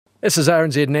This is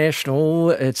RNZ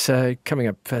National. It's coming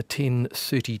up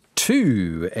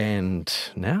 10:32, and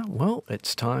now, well,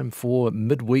 it's time for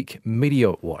Midweek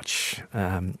Mediawatch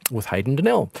with Hayden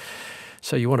Donnell.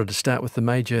 So you wanted to start with the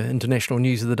major international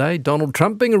news of the day, Donald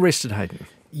Trump being arrested, Hayden.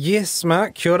 Yes,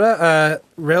 Mark, kia ora.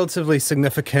 Relatively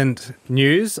significant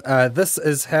news. This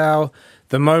is how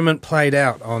the moment played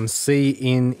out on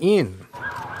CNN.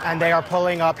 And they are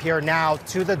pulling up here now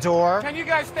to the door. Can you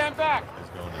guys stand back?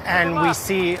 And we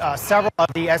see several of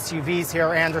the SUVs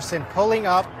here, Anderson, pulling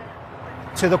up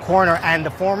to the corner. And the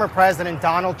former president,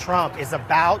 Donald Trump, is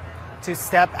about to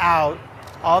step out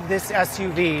of this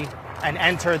SUV and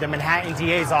enter the Manhattan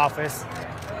DA's office,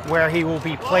 where he will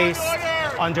be placed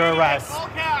under arrest.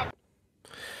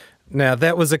 Now,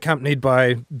 that was accompanied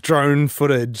by drone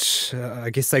footage. I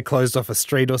guess they closed off a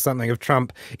street or something of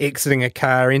Trump exiting a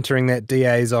car, entering that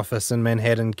DA's office in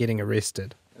Manhattan, getting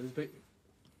arrested.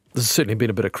 There's certainly been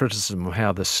a bit of criticism of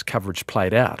how this coverage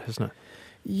played out, hasn't it?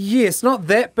 Yes, not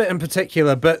that bit in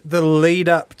particular, but the lead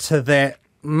up to that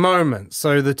moment.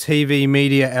 So the TV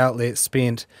media outlets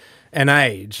spent an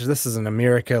age, this is in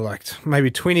America, like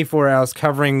maybe 24 hours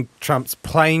covering Trump's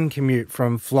plane commute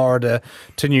from Florida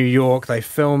to New York. They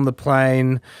filmed the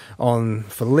plane for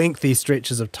lengthy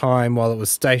stretches of time while it was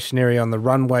stationary on the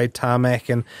runway tarmac,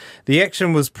 and the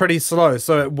action was pretty slow.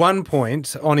 So at one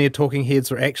point, on-air talking heads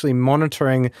were actually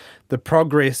monitoring the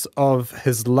progress of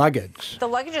his luggage. The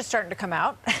luggage is starting to come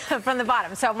out from the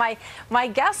bottom. So my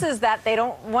guess is that they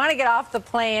don't want to get off the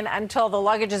plane until the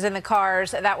luggage is in the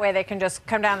cars. That way they can just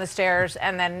come down the stairs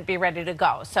and then be ready to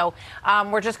go. So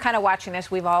we're just kind of watching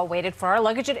this. We've all waited for our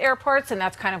luggage at airports, and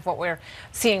that's kind of what we're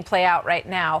seeing play out right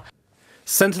now.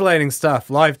 Scintillating stuff,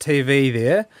 live TV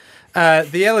there.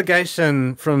 The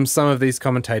allegation from some of these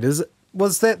commentators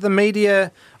was that the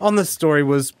media on this story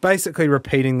was basically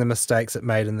repeating the mistakes it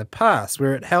made in the past,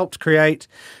 where it helped create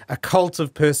a cult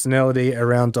of personality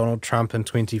around Donald Trump in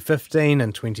 2015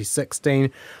 and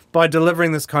 2016 by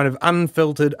delivering this kind of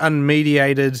unfiltered,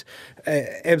 unmediated,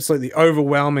 absolutely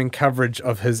overwhelming coverage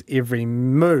of his every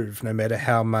move, no matter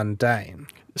how mundane.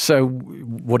 So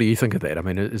what do you think of that? I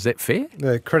mean, is that fair?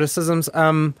 The criticisms?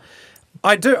 I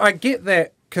get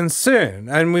that concern,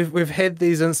 and we've had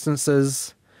these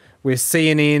instances where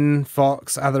CNN,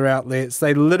 Fox, other outlets,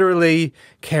 they literally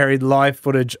carried live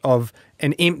footage of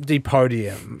an empty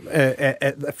podium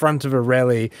at the front of a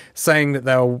rally, saying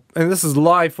that and this is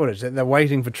live footage, that they're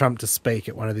waiting for Trump to speak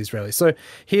at one of these rallies. So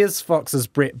here's Fox's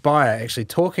Brett Baier actually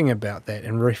talking about that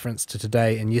in reference to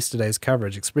today and yesterday's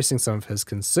coverage, expressing some of his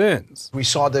concerns. We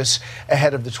saw this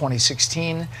ahead of the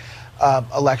 2016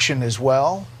 election as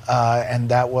well, and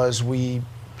that was we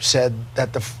said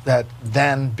that that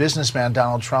then businessman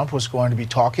Donald Trump was going to be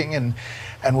talking, and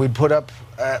we put up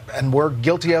and we're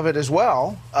guilty of it as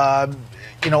well.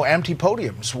 Empty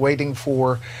podiums waiting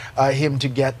for him to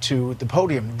get to the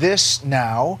podium. This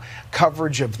now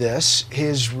coverage of this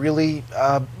is really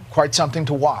quite something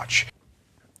to watch.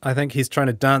 I think he's trying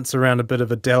to dance around a bit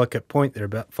of a delicate point there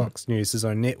about Fox News, his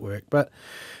own network. But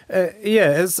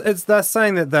they're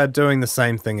saying that they're doing the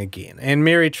same thing again. And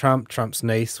Mary Trump, Trump's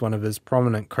niece, one of his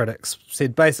prominent critics,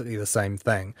 said basically the same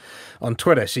thing on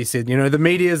Twitter. She said, the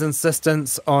media's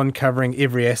insistence on covering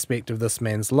every aspect of this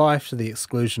man's life to the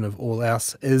exclusion of all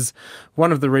else is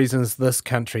one of the reasons this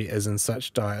country is in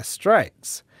such dire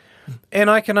straits. And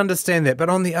I can understand that. But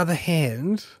on the other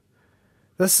hand,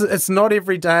 it's not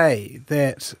every day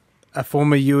that a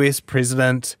former US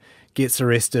president gets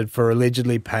arrested for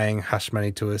allegedly paying hush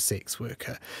money to a sex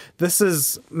worker. This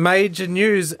is major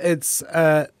news. It's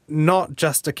not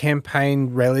just a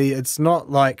campaign rally. It's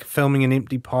not like filming an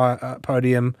empty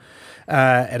podium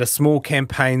at a small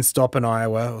campaign stop in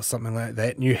Iowa or something like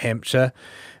that, New Hampshire.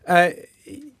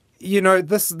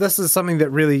 This is something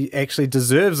that really actually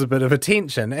deserves a bit of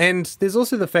attention. And there's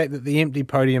also the fact that the empty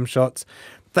podium shots,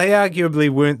 they arguably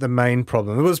weren't the main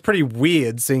problem. It was pretty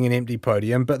weird seeing an empty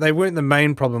podium, but they weren't the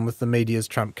main problem with the media's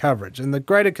Trump coverage. And the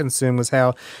greater concern was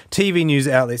how TV news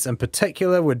outlets in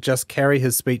particular would just carry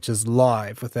his speeches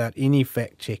live without any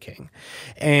fact-checking.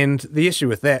 And the issue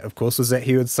with that, of course, was that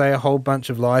he would say a whole bunch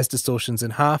of lies, distortions,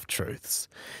 and half-truths.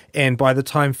 And by the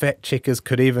time fact-checkers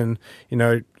could even,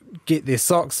 get their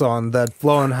socks on, they'd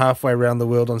flown halfway around the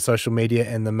world on social media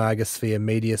and the Margosphere,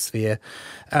 media sphere.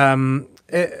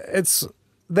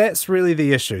 That's really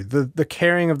the issue, the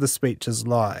carrying of the speeches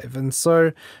live. And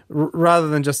so rather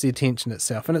than just the attention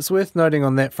itself. And it's worth noting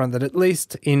on that front that at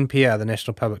least NPR, the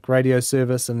National Public Radio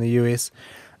Service in the US,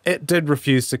 it did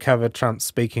refuse to cover Trump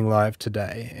speaking live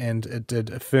today, and it did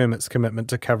affirm its commitment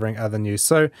to covering other news.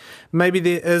 So maybe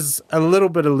there is a little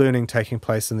bit of learning taking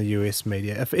place in the US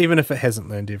media, even if it hasn't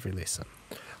learned every lesson.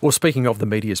 Well, speaking of the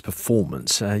media's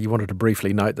performance, you wanted to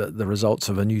briefly note that the results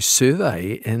of a new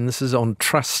survey, and this is on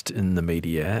trust in the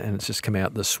media, and it's just come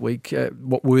out this week.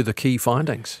 What were the key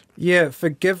findings? Yeah,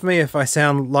 forgive me if I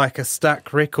sound like a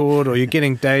stuck record or you're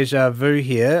getting deja vu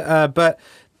here, but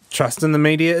trust in the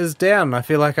media is down. I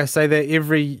feel like I say that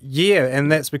every year,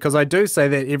 and that's because I do say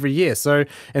that every year. So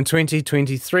in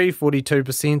 2023,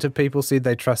 42% of people said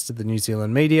they trusted the New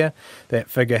Zealand media. That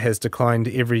figure has declined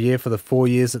every year for the 4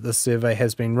 years that this survey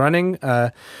has been running.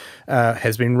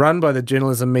 Has been run by the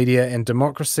Journalism, Media and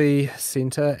Democracy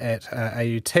Centre at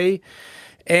AUT.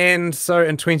 And so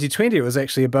in 2020, it was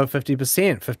actually above 50%.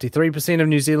 53% of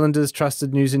New Zealanders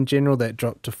trusted news in general. That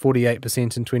dropped to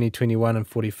 48% in 2021 and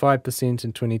 45%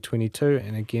 in 2022,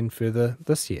 and again further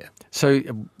this year. So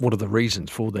what are the reasons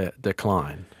for that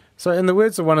decline? So in the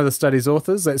words of one of the study's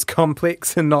authors, that's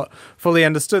complex and not fully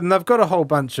understood. And they've got a whole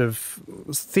bunch of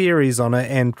theories on it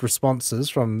and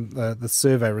responses from the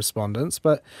survey respondents.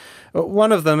 But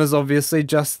one of them is obviously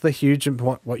just the huge,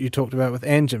 what you talked about with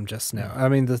Anjum just now. I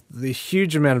mean, the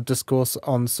huge amount of discourse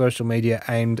on social media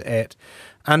aimed at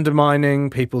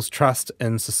undermining people's trust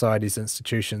in society's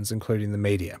institutions, including the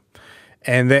media.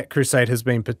 And that crusade has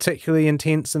been particularly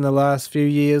intense in the last few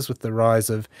years with the rise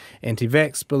of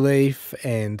anti-vax belief,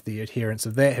 and the adherents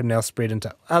of that have now spread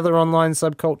into other online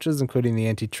subcultures, including the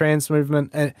anti-trans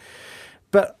movement.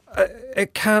 But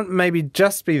it can't maybe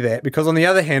just be that, because on the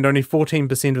other hand, only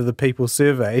 14% of the people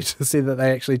surveyed said that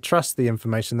they actually trust the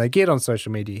information they get on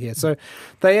social media here. So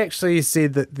they actually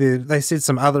said that they said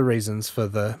some other reasons for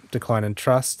the decline in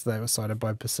trust. They were cited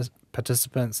by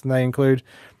participants, and they include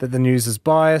that the news is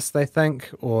biased, they think,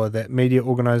 or that media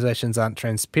organisations aren't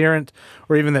transparent,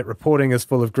 or even that reporting is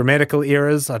full of grammatical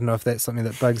errors. I don't know if that's something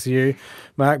that bugs you,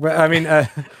 Mark, but I mean,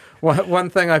 one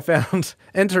thing I found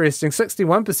interesting,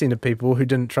 61% of people who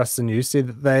didn't trust the news said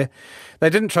that they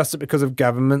didn't trust it because of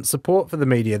government support for the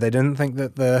media. They didn't think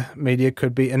that the media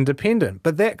could be independent.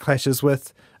 But that clashes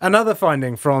with another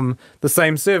finding from the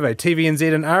same survey.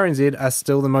 TVNZ and RNZ are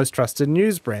still the most trusted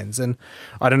news brands. And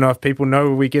I don't know if people know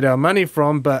where we get our money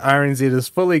from, but RNZ is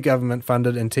fully government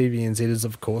funded and TVNZ is,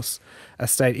 of course, a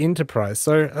state enterprise.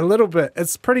 So a little bit,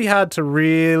 it's pretty hard to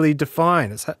really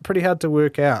define. It's pretty hard to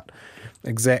work out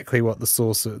exactly what the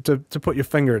source of, to put your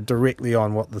finger directly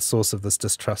on what the source of this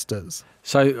distrust is.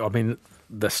 So, I mean,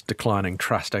 this declining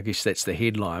trust, I guess that's the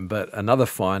headline, but another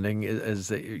finding is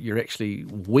that you're actually,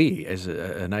 we as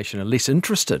a nation are less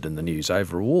interested in the news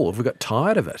overall. We've got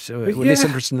tired of it. We're less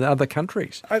interested in other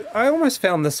countries. I almost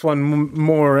found this one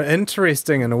more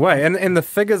interesting in a way, and the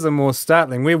figures are more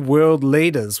startling. We're world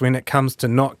leaders when it comes to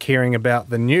not caring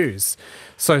about the news.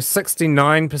 So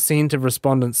 69% of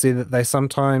respondents say that they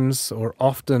sometimes or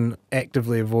often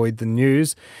actively avoid the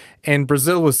news. And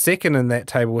Brazil was second in that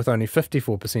table with only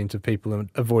 54% of people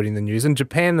avoiding the news. In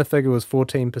Japan, the figure was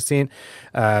 14%. In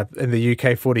the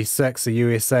UK, 46%. The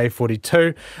USA,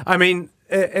 42%. I mean,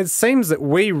 it seems that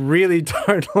we really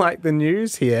don't like the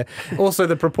news here. Also,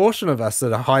 the proportion of us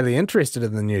that are highly interested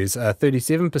in the news are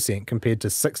 37% compared to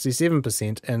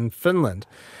 67% in Finland.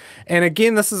 And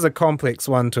again, this is a complex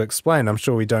one to explain. I'm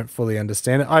sure we don't fully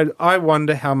understand it. I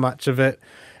wonder how much of it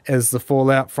is the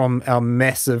fallout from our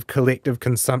massive collective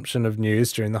consumption of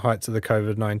news during the heights of the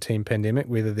COVID-19 pandemic,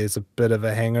 whether there's a bit of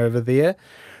a hangover there.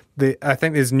 I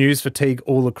think there's news fatigue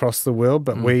all across the world,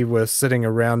 but we were sitting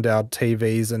around our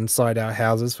TVs inside our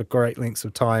houses for great lengths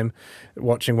of time,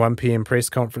 watching 1 p.m. press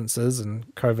conferences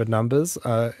and COVID numbers,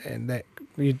 and that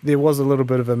there was a little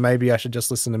bit of a maybe I should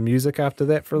just listen to music after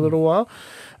that for a little while.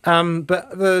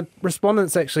 But the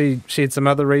respondents actually shared some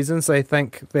other reasons. They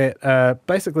think that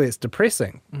basically it's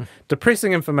depressing.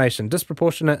 Depressing information,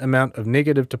 disproportionate amount of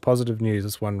negative to positive news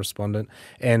is one respondent,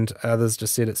 and others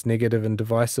just said it's negative and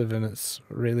divisive, and it's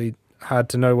really hard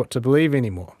to know what to believe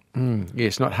anymore. Yeah,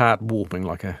 it's not heart-warming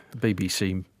like a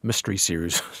BBC mystery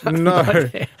series. No,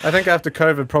 I think after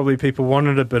COVID, probably people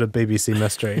wanted a bit of BBC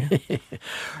mystery.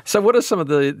 So what are some of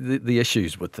the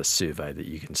issues with this survey that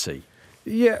you can see?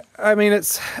 Yeah, I mean,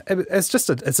 it's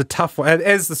a tough one.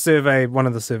 As one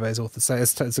of the survey's authors say,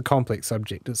 it's a complex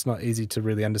subject. It's not easy to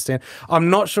really understand. I'm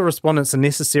not sure respondents are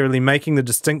necessarily making the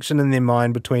distinction in their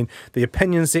mind between the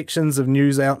opinion sections of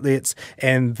news outlets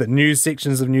and the news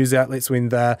sections of news outlets when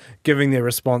they're giving their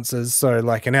responses. So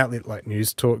like an outlet like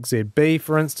News Talk ZB,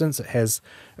 for instance, it has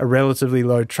a relatively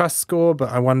low trust score, but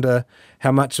I wonder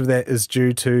how much of that is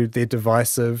due to their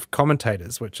divisive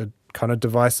commentators, which are kind of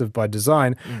divisive by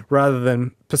design, rather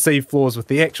than perceived flaws with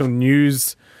the actual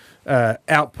news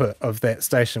output of that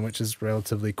station, which is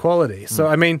relatively quality. So,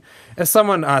 I mean, if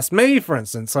someone asked me, for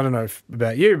instance, I don't know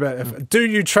about you, but do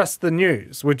you trust the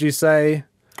news? Would you say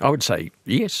I would say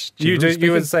yes. You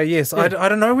would say yes. Yeah. I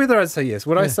don't know whether I'd say yes.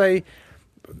 Would I say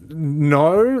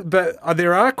no? But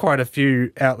there are quite a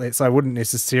few outlets I wouldn't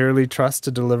necessarily trust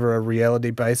to deliver a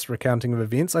reality-based recounting of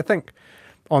events. I think,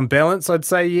 on balance, I'd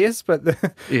say yes. But but if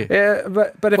I you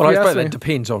suppose ask me, that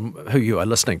depends on who you are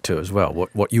listening to as well.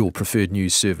 What your preferred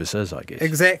news service is, I guess.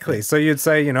 Exactly. So you'd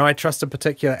say, I trust a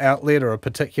particular outlet or a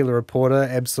particular reporter,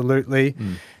 absolutely.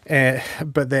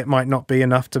 But that might not be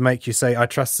enough to make you say, I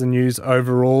trust the news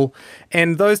overall.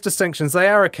 And those distinctions, they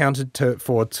are accounted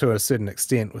for to a certain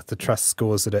extent with the trust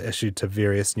scores that are issued to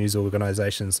various news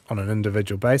organisations on an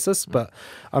individual basis. But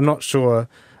I'm not sure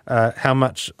how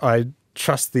much I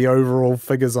trust the overall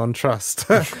figures on trust.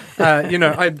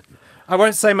 I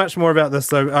won't say much more about this,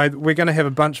 though. We're going to have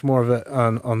a bunch more of it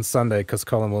on Sunday because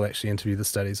Colin will actually interview the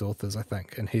study's authors, I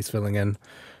think, and he's filling in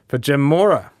for Jim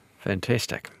Mora.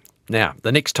 Fantastic. Now,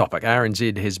 the next topic.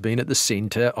 RNZ has been at the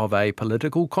centre of a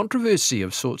political controversy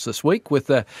of sorts this week,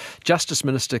 with Justice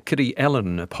Minister Kitty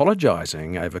Allen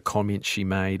apologising over comments she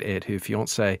made at her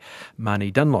fiancé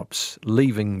Marnie Dunlop's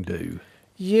leaving do.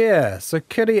 Yeah, so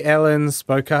Kitty Allen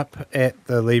spoke up at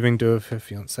the leaving do of her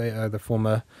fiancé, the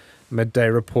former Midday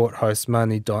Report host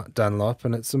Marnie Dunlop,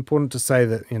 and it's important to say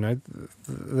that,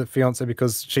 the fiancé,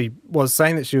 because she was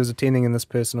saying that she was attending in this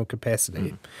personal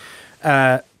capacity,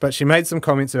 but she made some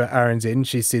comments about RNZ, and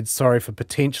she said sorry for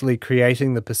potentially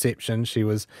creating the perception she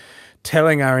was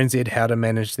telling RNZ how to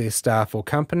manage their staff or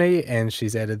company, and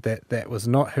she's added that that was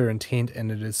not her intent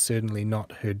and it is certainly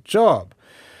not her job.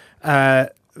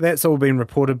 That's all been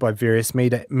reported by various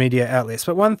media outlets.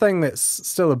 But one thing that's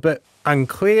still a bit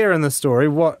unclear in the story,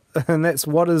 what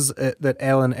is it that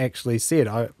Allen actually said?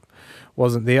 I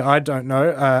wasn't there. I don't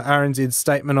know. RNZ's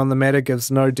statement on the matter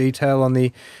gives no detail on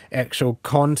the actual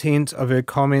content of her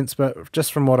comments, but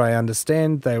just from what I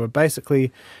understand, they were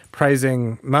basically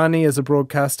praising Marnie as a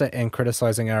broadcaster and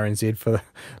criticising RNZ for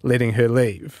letting her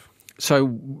leave. So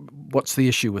what's the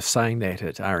issue with saying that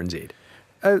at RNZ?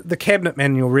 The Cabinet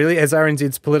Manual, really. As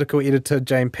RNZ's political editor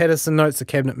Jane Patterson notes, the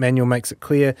Cabinet Manual makes it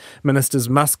clear ministers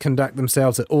must conduct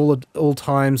themselves at all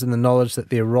times in the knowledge that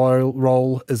their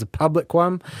role is a public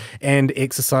one and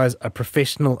exercise a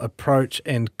professional approach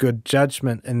and good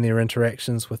judgment in their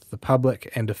interactions with the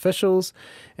public and officials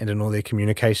and in all their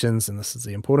communications, and this is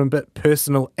the important bit,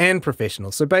 personal and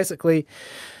professional. So basically,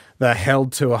 they're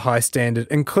held to a high standard,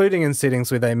 including in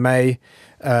settings where they may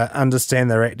understand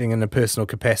they're acting in a personal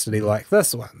capacity like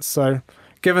this one. So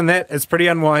given that, it's pretty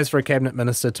unwise for a cabinet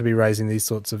minister to be raising these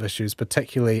sorts of issues,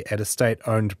 particularly at a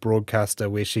state-owned broadcaster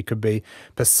where she could be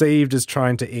perceived as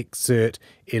trying to exert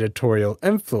editorial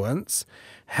influence.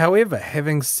 However,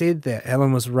 having said that,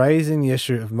 Allen was raising the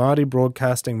issue of Māori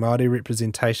broadcasting, Māori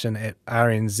representation at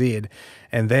RNZ,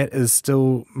 and that is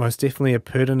still most definitely a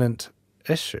pertinent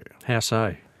issue. How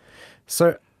so?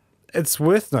 So it's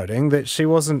worth noting that she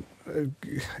wasn't,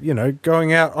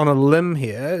 going out on a limb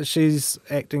here. She's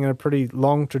acting in a pretty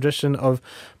long tradition of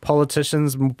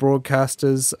politicians and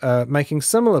broadcasters making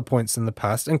similar points in the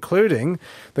past, including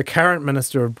the current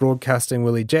Minister of Broadcasting,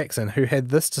 Willie Jackson, who had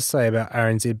this to say about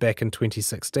RNZ back in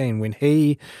 2016 when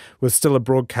he was still a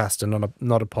broadcaster,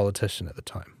 not a politician at the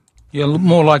time. You're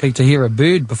more likely to hear a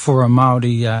bird before a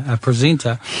Māori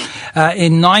presenter.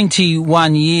 In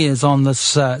 91 years on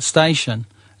this station,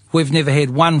 we've never had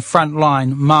one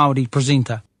frontline Māori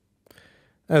presenter.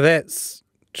 Now, that's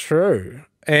true.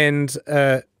 And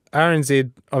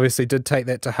RNZ obviously did take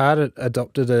that to heart. It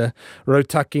adopted a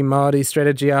Rotaki Māori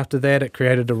strategy after that. It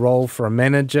created a role for a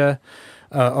manager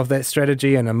of that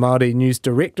strategy and a Māori news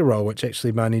director role, which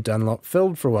actually Marnie Dunlop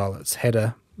filled for a while. It's had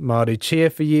a Māori chair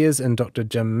for years and Dr.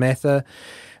 Jim Mather.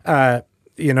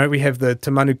 We have the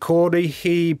Te Manu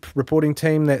Kōrihi reporting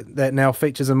team that now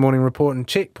features a morning report and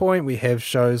Checkpoint. We have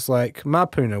shows like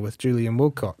Mapuna with Julian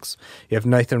Wilcox. You have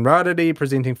Nathan Rariri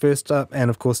presenting First Up,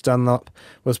 and of course Dunlop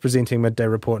was presenting Midday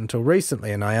Report until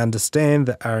recently. And I understand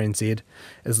that RNZ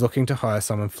is looking to hire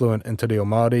someone fluent in Te Reo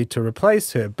Māori to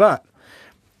replace her, but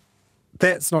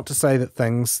that's not to say that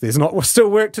there's not still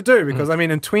work to do, because,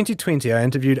 in 2020, I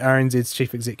interviewed RNZ's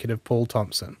Chief Executive, Paul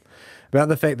Thompson, about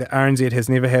the fact that RNZ has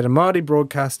never had a Māori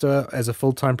broadcaster as a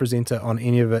full-time presenter on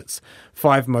any of its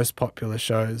 5 most popular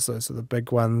shows. Those are the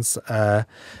big ones,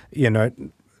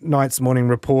 Night's Morning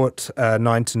Report,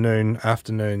 9 to noon,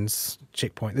 afternoons,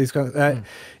 Checkpoint, these kinds of,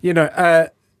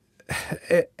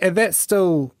 and that's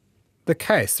still the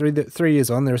case. 3 years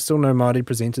on, there are still no Māori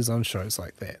presenters on shows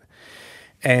like that.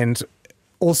 And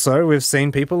also, we've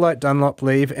seen people like Dunlop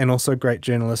leave, and also great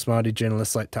Māori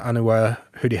journalists like Te Anua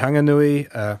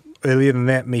Hurihanganui. Earlier than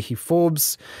that, Mihi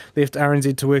Forbes left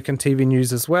RNZ to work in TV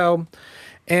news as well.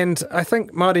 And I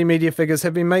think Māori media figures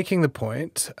have been making the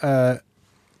point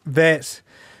that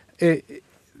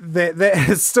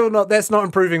is still not, that's not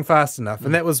improving fast enough,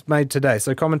 and that was made today.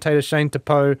 So commentator Shane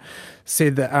Tapo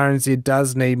said that RNZ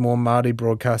does need more Māori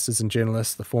broadcasters and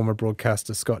journalists. The former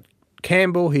broadcaster Scott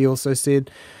Campbell, he also said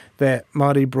that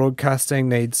Māori broadcasting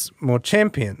needs more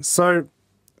champions. So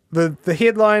the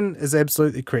headline is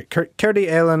absolutely correct. Kirti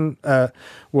Allen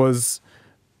was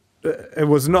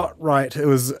not right. It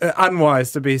was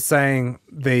unwise to be saying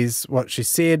what she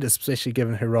said, especially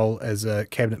given her role as a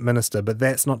cabinet minister. But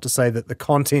that's not to say that the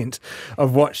content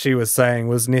of what she was saying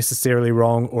was necessarily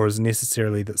wrong, or is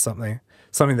necessarily that something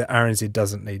that RNZ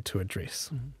doesn't need to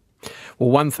address. Well,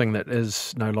 one thing that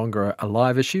is no longer a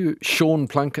live issue, Sean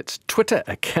Plunkett's Twitter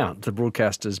account. The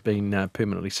broadcaster's been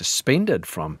permanently suspended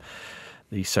from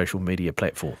the social media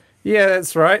platform. Yeah,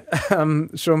 that's right.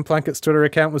 Sean Plunkett's Twitter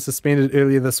account was suspended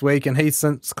earlier this week, and he's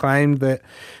since claimed that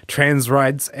trans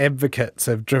rights advocates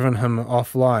have driven him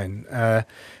offline.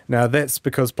 Now, that's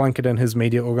because Plunkett and his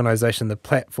media organisation, The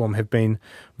Platform, have been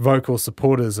vocal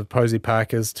supporters of Posey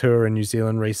Parker's tour in New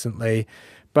Zealand recently,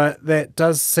 but it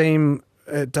does seem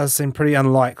pretty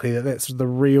unlikely that that's the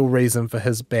real reason for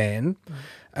his ban.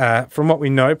 From what we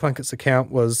know, Plunkett's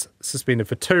account was suspended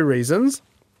for two reasons.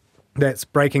 That's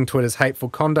breaking Twitter's hateful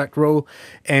conduct rule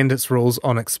and its rules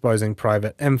on exposing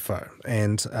private info.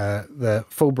 And the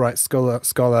Fulbright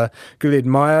scholar Guled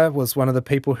Meyer was one of the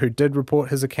people who did report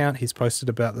his account. He's posted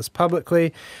about this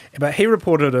publicly, but he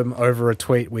reported him over a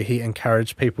tweet where he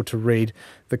encouraged people to read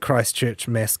the Christchurch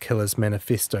Mass Killers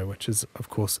Manifesto, which is, of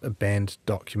course, a banned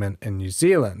document in New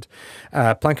Zealand.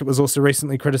 Plunkett was also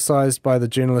recently criticised by the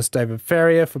journalist David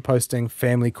Farrier for posting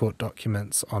family court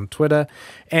documents on Twitter,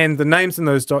 and the names in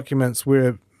those documents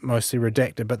were mostly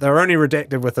redacted, but they were only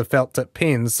redacted with a felt tip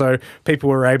pen, so people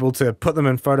were able to put them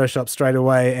in Photoshop straight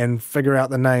away and figure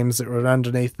out the names that were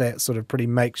underneath that sort of pretty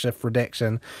makeshift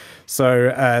redaction.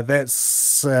 So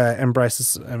that's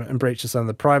breaches some of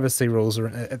the privacy rules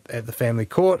at the family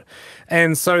court,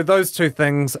 and so those two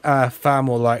things are far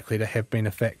more likely to have been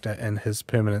a factor in his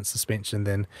permanent suspension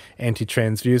than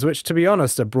anti-trans views, which, to be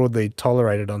honest, are broadly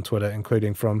tolerated on Twitter,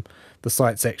 including from the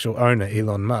site's actual owner,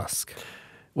 Elon Musk.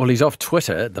 Well, he's off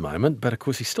Twitter at the moment, but of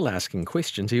course he's still asking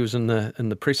questions. He was in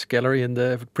the press gallery in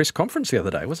the press conference the other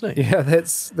day, wasn't he? Yeah,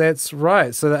 that's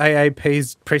right. So the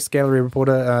AAP's press gallery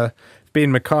reporter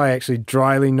Ben Mackay actually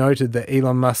dryly noted that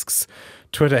Elon Musk's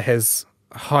Twitter has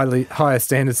higher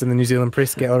standards than the New Zealand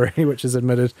press gallery, which has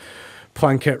admitted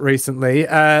Plunkett recently.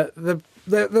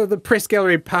 The press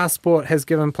gallery passport has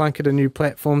given Plunkett a new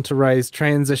platform to raise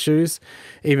trans issues,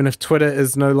 even if Twitter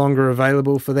is no longer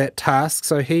available for that task.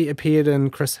 So he appeared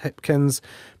in Chris Hipkins'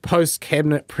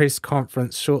 post-cabinet press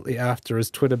conference shortly after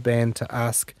his Twitter ban to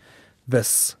ask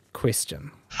this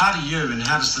question. How do you and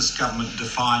how does this government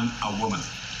define a woman?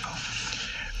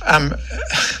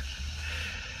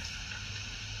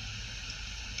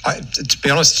 To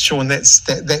be honest, Sean,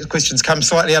 that question's come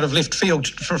slightly out of left field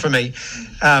for me.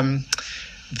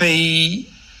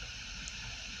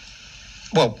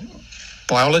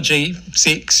 Biology,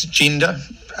 sex, gender.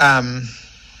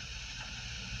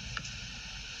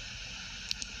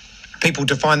 People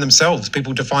define themselves.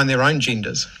 People define their own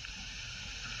genders.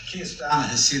 Keir Starmer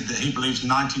has said that he believes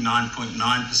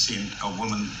 99.9% of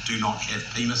women do not have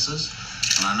penises.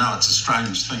 And I know it's a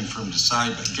strange thing for him to say,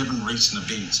 but given recent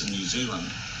events in New Zealand,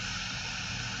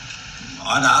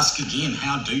 I'd ask again,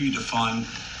 how do you define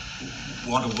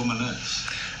what a woman is?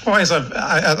 Well,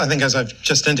 I think as I've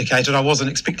just indicated, I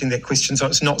wasn't expecting that question, so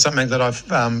it's not something that I've,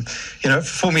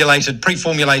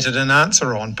 pre-formulated an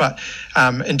answer on. But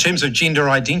in terms of gender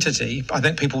identity, I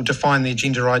think people define their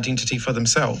gender identity for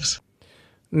themselves.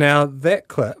 Now, that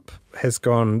clip has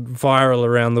gone viral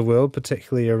around the world,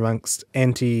 particularly amongst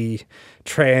anti-trans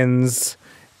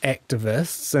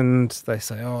activists, and they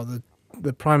say,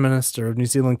 the Prime Minister of New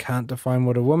Zealand can't define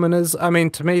what a woman is. I mean,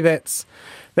 to me, that's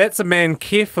a man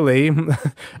carefully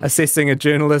assessing a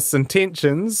journalist's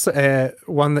intentions,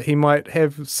 one that he might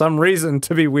have some reason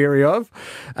to be wary of,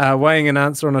 weighing an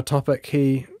answer on a topic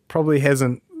he probably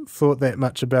hasn't thought that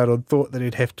much about or thought that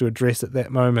he'd have to address at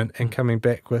that moment, and coming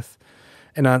back with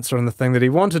an answer on the thing that he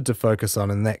wanted to focus on,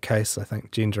 in that case, I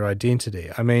think, gender identity.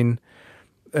 I mean,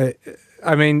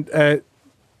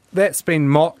 that's been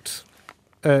mocked,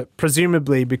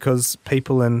 presumably because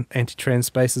people in anti-trans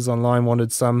spaces online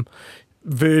wanted some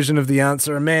version of the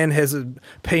answer. A man has a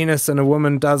penis and a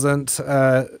woman doesn't,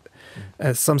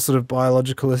 some sort of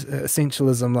biological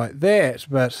essentialism like that.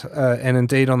 But and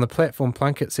indeed on the platform,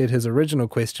 Plunkett said his original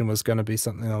question was going to be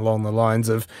something along the lines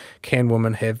of, can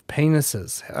women have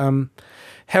penises?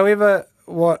 However,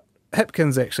 what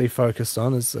Hipkins actually focused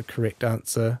on is the correct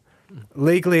answer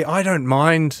Legally, I don't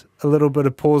mind a little bit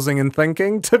of pausing and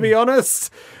thinking, to be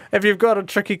honest. If you've got a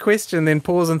tricky question, then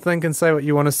pause and think and say what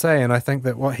you want to say. And I think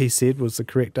that what he said was the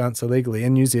correct answer legally.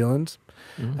 In New Zealand,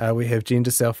 we have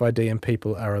gender self-ID and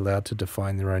people are allowed to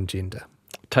define their own gender.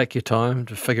 Take your time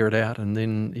to figure it out and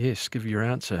then, yes, give your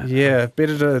answer. Yeah,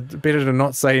 better to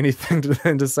not say anything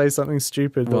than to say something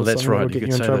stupid. Well, that's right. Will get you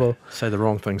in say trouble. Say the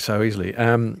wrong thing so easily.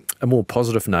 A more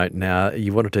positive note now,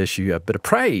 you wanted to issue a bit of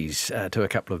praise to a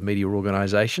couple of media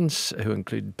organisations who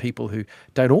include people who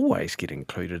don't always get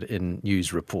included in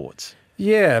news reports.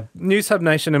 Yeah, News Hub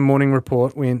Nation and Morning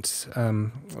Report went,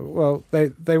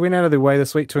 they went out of their way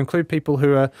this week to include people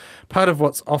who are part of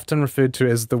what's often referred to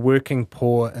as the working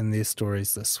poor in their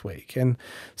stories this week. And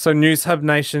so News Hub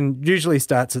Nation usually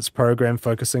starts its program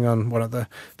focusing on one of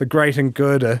the great and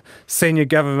good, a senior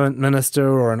government minister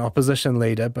or an opposition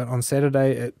leader, but on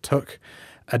Saturday it took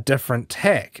a different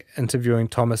tack, interviewing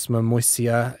Thomas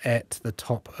Mamoisia at the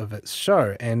top of its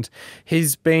show. And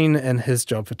he's been in his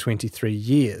job for 23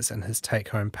 years and his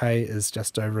take-home pay is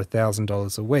just over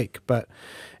 $1,000 a week. But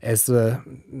as the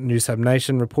News Hub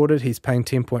Nation reported, he's paying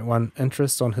 10.1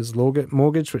 interest on his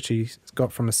mortgage, which he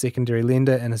got from a secondary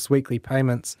lender, and his weekly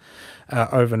payments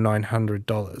are over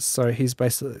 $900. So he's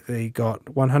basically got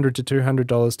 $100 to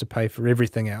 $200 to pay for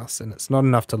everything else, and it's not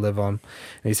enough to live on.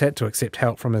 And he's had to accept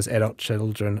help from his adult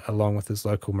children along with his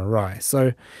local marae.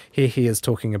 So here he is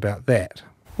talking about that.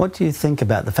 What do you think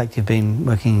about the fact you've been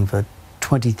working for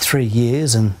 23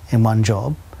 years in one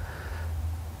job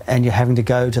and you're having to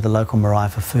go to the local marae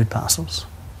for food parcels?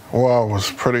 Well,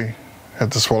 I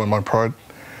had to swallow my pride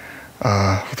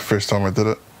for the first time I did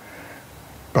it.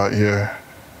 But yeah,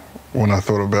 when I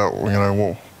thought about,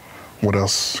 what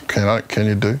else can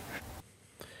you do?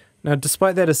 Now,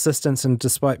 despite that assistance and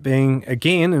despite being,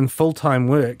 again, in full-time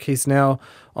work, he's now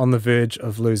on the verge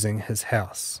of losing his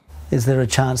house. Is there a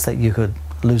chance that you could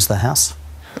lose the house?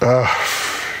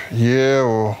 Yeah,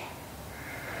 or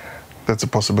that's a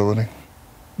possibility.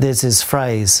 There's this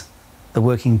phrase, the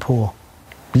working poor.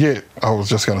 Yeah, I was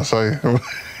just going to say.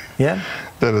 Yeah?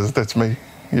 That's me,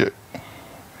 yeah.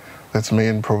 That's me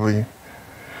and probably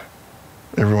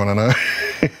everyone I know.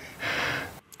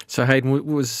 So Hayden,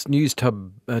 was News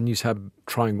Hub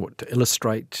trying to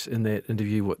illustrate in that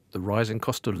interview what the rising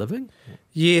cost of living?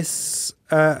 Yes,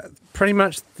 pretty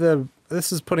much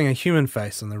this is putting a human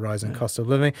face on the rising cost of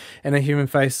living and a human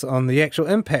face on the actual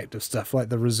impact of stuff like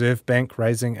the Reserve Bank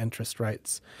raising interest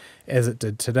rates as it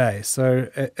did today. So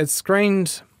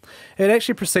it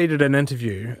actually preceded an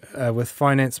interview with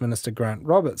Finance Minister Grant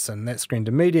Robertson. That screened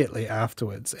immediately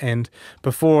afterwards. And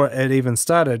before it even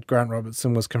started, Grant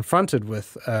Robertson was confronted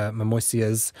with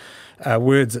Mamoisia's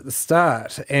words at the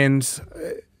start. And,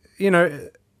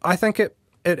 I think it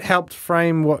helped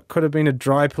frame what could have been a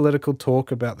dry political talk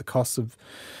about the costs of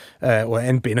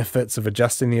and benefits of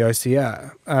adjusting the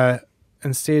OCR.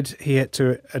 Instead, he had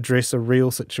to address a real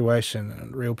situation,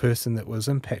 a real person that was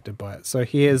impacted by it. So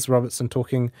here's Robertson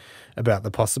talking about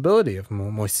the possibility of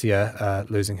Mamoisia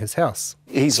losing his house.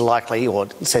 He's likely, or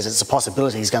says it's a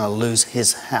possibility, he's going to lose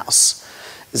his house.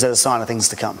 Is that a sign of things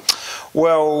to come?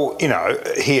 Well,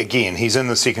 he's in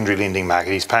the secondary lending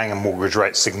market. He's paying a mortgage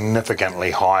rate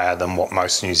significantly higher than what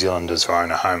most New Zealanders who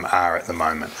own a home are at the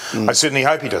moment. I certainly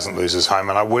hope he doesn't lose his home,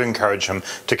 and I would encourage him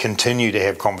to continue to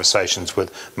have conversations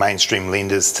with mainstream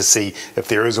lenders to see if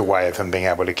there is a way of him being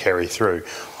able to carry through.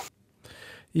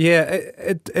 Yeah,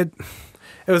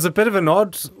 it was a bit of an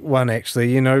odd one,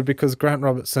 actually, because Grant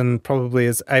Robertson probably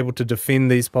is able to defend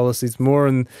these policies more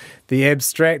in the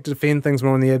abstract, defend things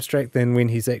more in the abstract than when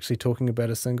he's actually talking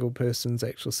about a single person's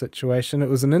actual situation. It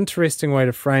was an interesting way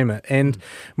to frame it. And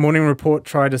Morning Report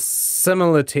tried a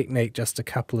similar technique just a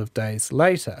couple of days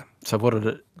later. So what did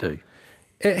it do?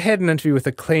 It had an interview with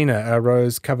a cleaner,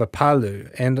 Rose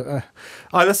Kavapalu, and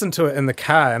I listened to it in the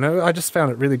car, and I just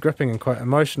found it really gripping and quite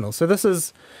emotional. So this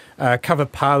is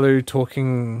Kavapalu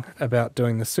talking about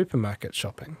doing the supermarket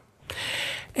shopping.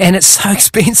 And it's so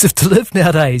expensive to live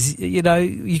nowadays. You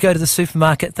go to the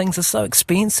supermarket, things are so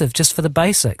expensive just for the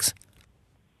basics.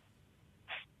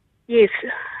 Yes,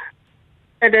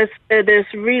 it is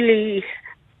really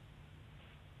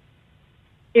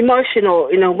emotional,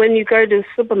 when you go to the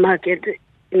supermarket,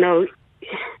 the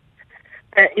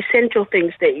essential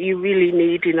things that you really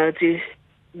need,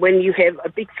 when you have a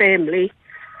big family,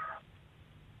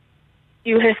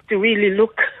 you have to really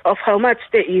look of how much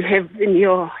that you have in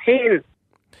your hand.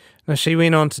 Now, she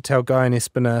went on to tell Guy and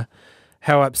Espina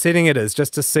how upsetting it is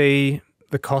just to see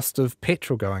the cost of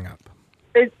petrol going up.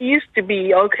 It used to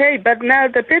be okay, but now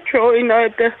the petrol,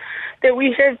 that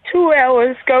we have 2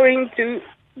 hours going to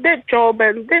that job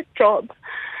and that job,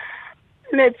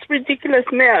 And it's ridiculous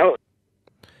now.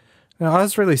 Now, I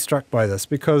was really struck by this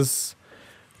because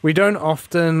we don't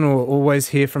often or always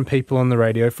hear from people on the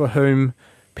radio for whom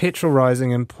petrol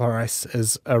rising in price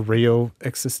is a real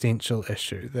existential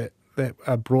issue that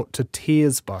are brought to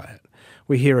tears by it.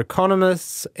 We hear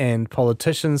economists and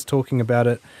politicians talking about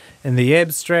it in the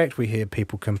abstract. We hear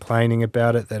people complaining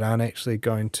about it that aren't actually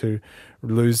going to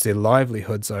lose their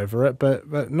livelihoods over it.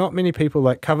 But not many people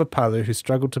like Kavapalu who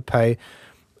struggle to pay,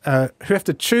 who have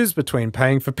to choose between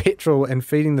paying for petrol and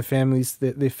feeding their families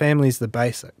the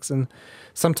basics, and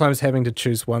sometimes having to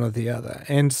choose one or the other.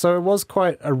 And so it was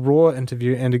quite a raw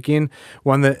interview, and again,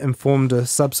 one that informed a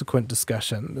subsequent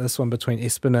discussion, this one between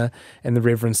Espina and the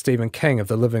Reverend Stephen King of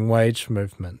the Living Wage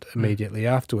movement immediately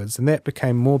afterwards, and that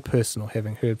became more personal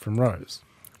having heard from Rose.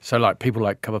 So like people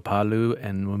like Kavapalu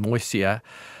and Moisia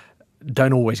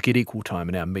don't always get equal time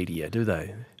in our media, do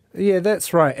they? Yeah,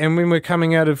 that's right. And when we're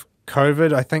coming out of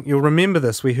COVID, I think you'll remember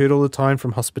this. We heard all the time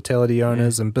from hospitality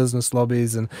owners and business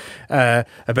lobbies and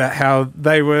about how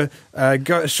they were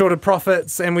short of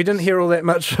profits, and we didn't hear all that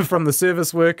much from the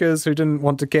service workers who didn't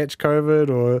want to catch COVID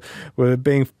or were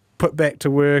being put back to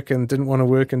work and didn't want to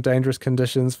work in dangerous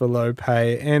conditions for low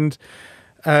pay. And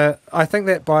I think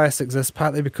that bias exists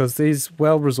partly because these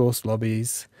well-resourced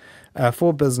lobbies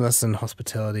for business and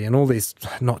hospitality and all these,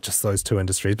 not just those two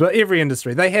industries, but every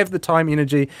industry, they have the time,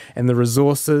 energy and the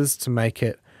resources to make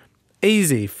it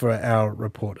easy for our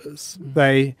reporters.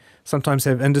 They sometimes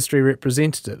have industry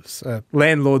representatives.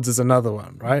 Landlords is another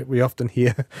one, right? We often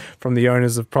hear from the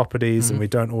owners of properties and we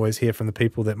don't always hear from the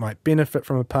people that might benefit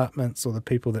from apartments or the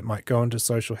people that might go into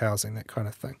social housing, that kind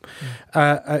of thing.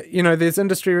 There's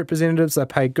industry representatives that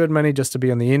pay good money just to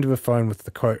be on the end of a phone with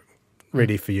the quote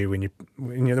ready for you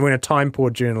when a time-poor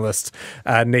journalist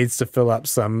needs to fill up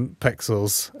some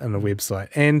pixels in a website.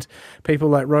 And people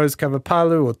like Rose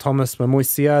Kavapalu or Thomas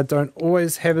Mamoisia don't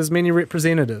always have as many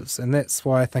representatives, and that's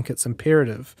why I think it's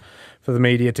imperative for the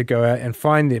media to go out and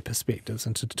find their perspectives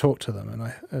and to talk to them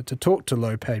and to talk to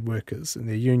low-paid workers and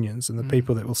their unions and the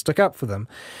people that will stick up for them.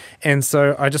 And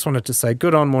so I just wanted to say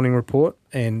good on Morning Report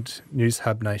and News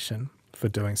Hub Nation for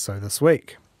doing so this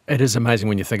week. It is amazing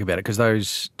when you think about it, because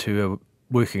those two are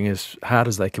working as hard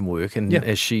as they can work. And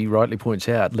as she rightly points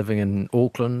out, living in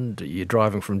Auckland, you're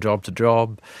driving from job to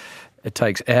job. It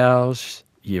takes hours.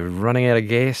 You're running out of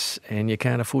gas and you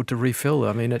can't afford to refill.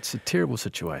 I mean, it's a terrible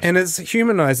situation. And it's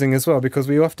humanising as well, because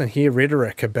we often hear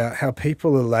rhetoric about how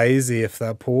people are lazy if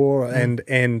they're poor, and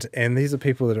these are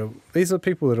people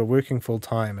that are working full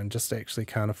time and just actually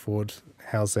can't afford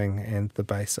housing and the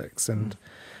basics. And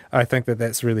I think that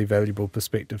that's a really valuable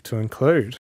perspective to include.